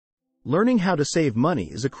Learning how to save money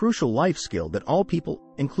is a crucial life skill that all people,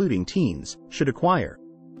 including teens, should acquire.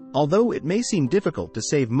 Although it may seem difficult to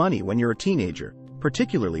save money when you're a teenager,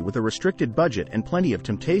 particularly with a restricted budget and plenty of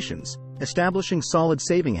temptations, establishing solid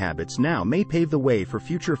saving habits now may pave the way for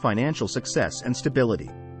future financial success and stability.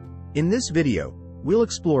 In this video, we'll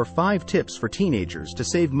explore 5 tips for teenagers to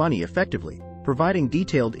save money effectively, providing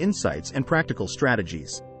detailed insights and practical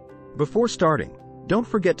strategies. Before starting, don't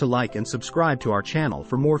forget to like and subscribe to our channel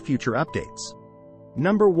for more future updates.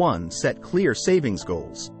 Number 1. Set clear savings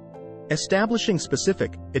goals. Establishing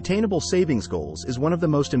specific, attainable savings goals is one of the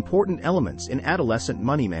most important elements in adolescent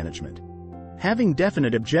money management. Having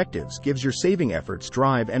definite objectives gives your saving efforts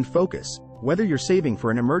drive and focus, whether you're saving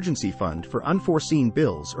for an emergency fund for unforeseen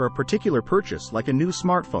bills or a particular purchase like a new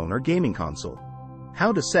smartphone or gaming console.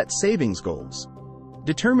 How to set savings goals.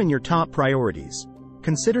 Determine your top priorities.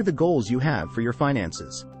 Consider the goals you have for your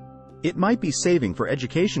finances. It might be saving for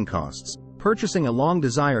education costs, purchasing a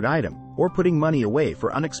long-desired item, or putting money away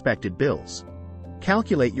for unexpected bills.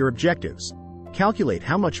 Calculate your objectives. Calculate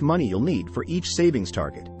how much money you'll need for each savings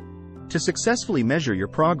target. To successfully measure your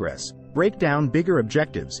progress, break down bigger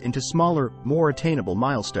objectives into smaller, more attainable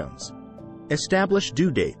milestones. Establish due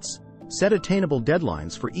dates. Set attainable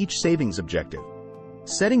deadlines for each savings objective.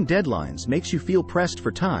 Setting deadlines makes you feel pressed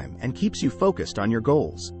for time and keeps you focused on your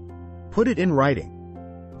goals. Put it in writing.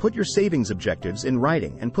 Put your savings objectives in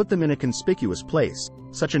writing and put them in a conspicuous place,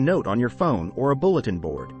 such a note on your phone or a bulletin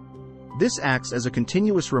board. This acts as a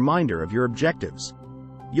continuous reminder of your objectives.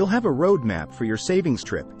 You'll have a roadmap for your savings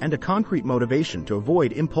trip and a concrete motivation to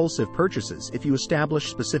avoid impulsive purchases if you establish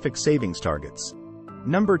specific savings targets.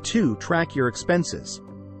 Number 2. Track your expenses.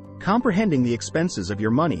 Comprehending the expenses of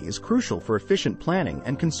your money is crucial for efficient planning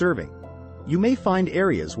and conserving. You may find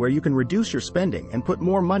areas where you can reduce your spending and put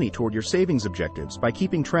more money toward your savings objectives by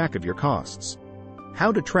keeping track of your costs.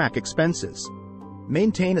 How to track expenses.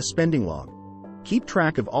 Maintain a spending log. Keep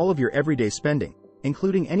track of all of your everyday spending,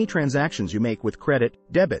 including any transactions you make with credit,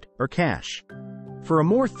 debit, or cash. For a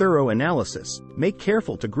more thorough analysis, make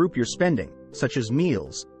careful to group your spending, such as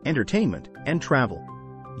meals, entertainment, and travel.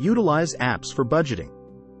 Utilize apps for budgeting.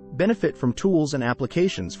 Benefit from tools and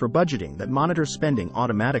applications for budgeting that monitor spending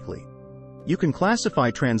automatically. You can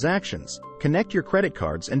classify transactions, connect your credit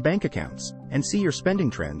cards and bank accounts, and see your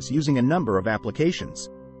spending trends using a number of applications.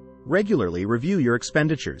 Regularly review your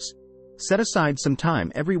expenditures. Set aside some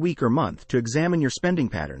time every week or month to examine your spending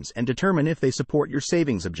patterns and determine if they support your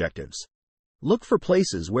savings objectives. Look for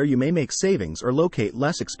places where you may make savings or locate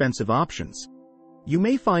less expensive options. You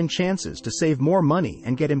may find chances to save more money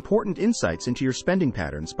and get important insights into your spending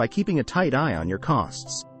patterns by keeping a tight eye on your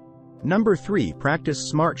costs. Number 3. Practice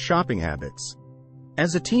smart shopping habits.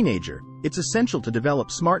 As a teenager, it's essential to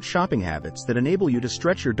develop smart shopping habits that enable you to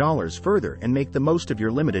stretch your dollars further and make the most of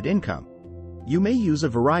your limited income. You may use a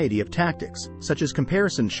variety of tactics, such as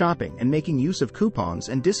comparison shopping and making use of coupons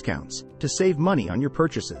and discounts, to save money on your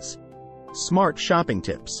purchases. Smart shopping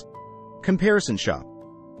tips. Comparison shop.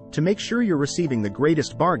 To make sure you're receiving the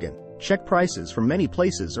greatest bargain, check prices from many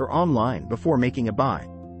places or online before making a buy.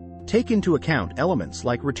 Take into account elements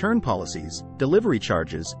like return policies, delivery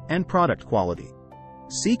charges, and product quality.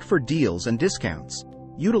 Seek for deals and discounts.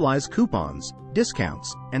 Utilize coupons,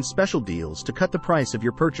 discounts, and special deals to cut the price of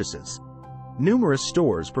your purchases. Numerous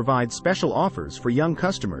stores provide special offers for young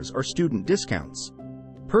customers or student discounts.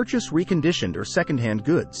 Purchase reconditioned or secondhand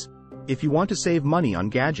goods. If you want to save money on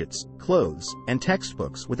gadgets, clothes, and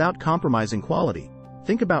textbooks without compromising quality,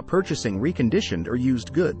 think about purchasing reconditioned or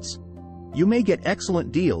used goods. You may get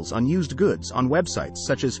excellent deals on used goods on websites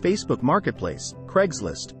such as Facebook Marketplace,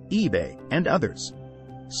 Craigslist, eBay, and others.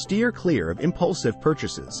 Steer clear of impulsive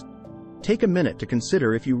purchases. Take a minute to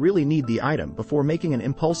consider if you really need the item before making an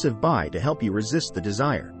impulsive buy to help you resist the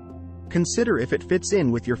desire. Consider if it fits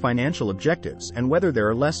in with your financial objectives and whether there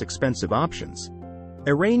are less expensive options.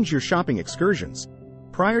 Arrange your shopping excursions.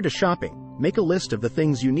 Prior to shopping, make a list of the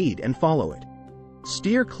things you need and follow it.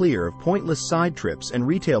 Steer clear of pointless side trips and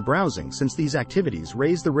retail browsing since these activities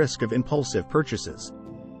raise the risk of impulsive purchases.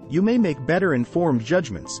 You may make better informed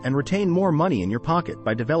judgments and retain more money in your pocket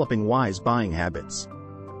by developing wise buying habits.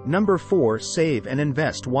 Number 4. Save and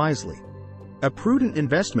invest wisely. A prudent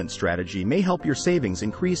investment strategy may help your savings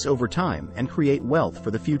increase over time and create wealth for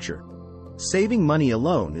the future. Saving money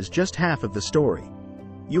alone is just half of the story.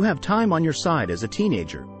 You have time on your side as a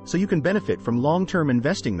teenager, so you can benefit from long-term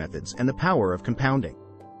investing methods and the power of compounding.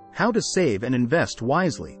 How to save and invest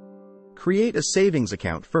wisely. Create a savings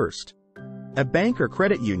account first. A bank or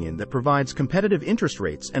credit union that provides competitive interest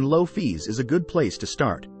rates and low fees is a good place to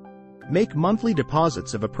start. Make monthly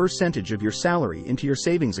deposits of a percentage of your salary into your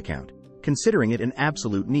savings account, considering it an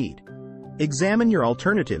absolute need. Examine your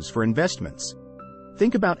alternatives for investments.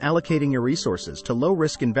 Think about allocating your resources to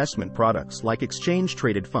low-risk investment products like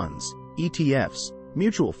exchange-traded funds, ETFs,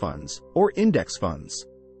 mutual funds, or index funds.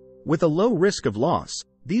 With a low risk of loss,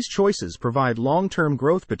 these choices provide long-term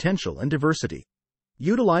growth potential and diversity.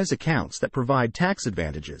 Utilize accounts that provide tax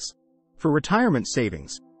advantages. For retirement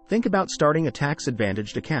savings, think about starting a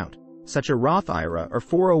tax-advantaged account, such as a Roth IRA or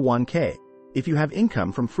 401k, if you have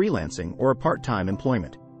income from freelancing or a part-time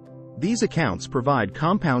employment. These accounts provide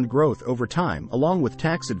compound growth over time along with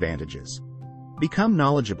tax advantages. Become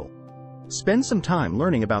knowledgeable. Spend some time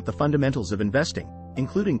learning about the fundamentals of investing,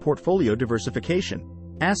 including portfolio diversification,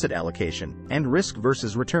 asset allocation, and risk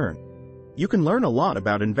versus return. You can learn a lot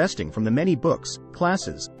about investing from the many books,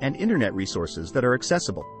 classes, and internet resources that are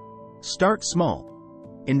accessible. Start small.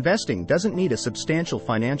 Investing doesn't need a substantial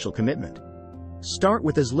financial commitment. Start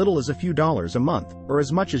with as little as a few dollars a month or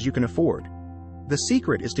as much as you can afford. The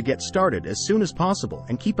secret is to get started as soon as possible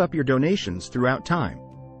and keep up your donations throughout time.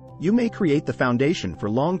 You may create the foundation for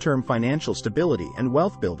long-term financial stability and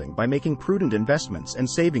wealth building by making prudent investments and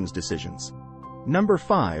savings decisions. Number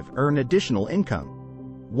 5. Earn additional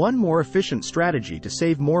income. One more efficient strategy to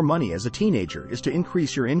save more money as a teenager is to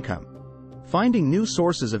increase your income. Finding new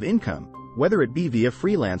sources of income, whether it be via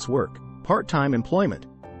freelance work, part-time employment,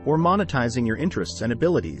 or monetizing your interests and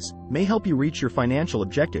abilities, may help you reach your financial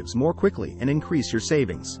objectives more quickly and increase your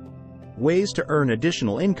savings. Ways to earn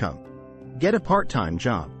additional income. Get a part-time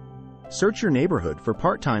job. Search your neighborhood for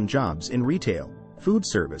part-time jobs in retail, food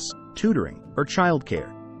service, tutoring, or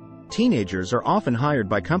childcare. Teenagers are often hired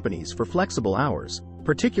by companies for flexible hours,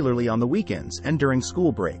 particularly on the weekends and during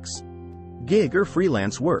school breaks. Gig or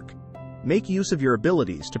freelance work. Make use of your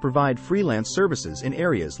abilities to provide freelance services in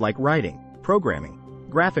areas like writing, programming,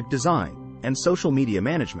 graphic design, and social media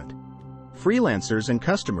management. Freelancers and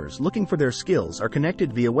customers looking for their skills are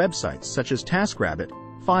connected via websites such as TaskRabbit,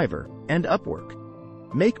 Fiverr, and Upwork.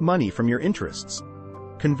 Make money from your interests.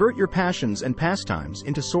 Convert your passions and pastimes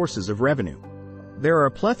into sources of revenue. There are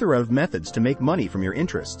a plethora of methods to make money from your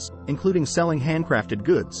interests, including selling handcrafted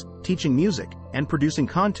goods, teaching music, and producing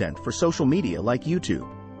content for social media like YouTube.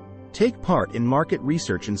 Take part in market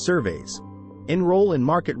research and surveys. Enroll in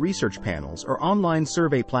market research panels or online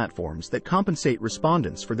survey platforms that compensate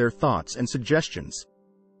respondents for their thoughts and suggestions.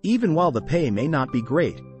 Even while the pay may not be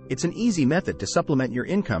great, it's an easy method to supplement your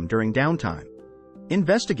income during downtime.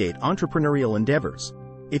 Investigate entrepreneurial endeavors.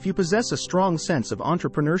 If you possess a strong sense of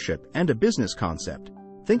entrepreneurship and a business concept,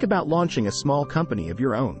 think about launching a small company of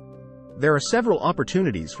your own. There are several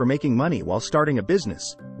opportunities for making money while starting a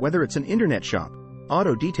business, whether it's an internet shop,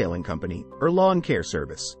 auto detailing company, or lawn care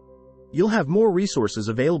service. You'll have more resources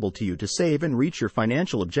available to you to save and reach your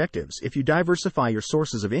financial objectives if you diversify your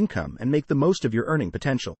sources of income and make the most of your earning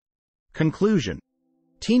potential. Conclusion.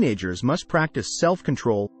 Teenagers must practice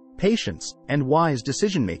self-control, patience, and wise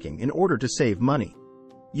decision-making in order to save money.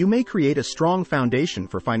 You may create a strong foundation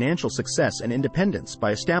for financial success and independence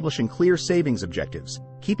by establishing clear savings objectives,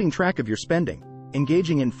 keeping track of your spending,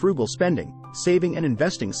 engaging in frugal spending, saving and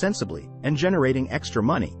investing sensibly, and generating extra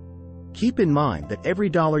money. Keep in mind that every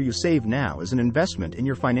dollar you save now is an investment in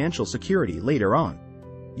your financial security later on.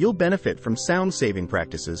 You'll benefit from sound saving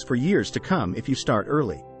practices for years to come if you start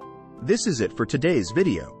early. This is it for today's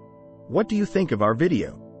video. What do you think of our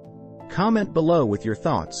video? Comment below with your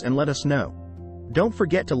thoughts and let us know. Don't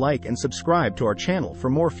forget to like and subscribe to our channel for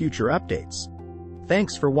more future updates.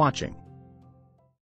 Thanks for watching.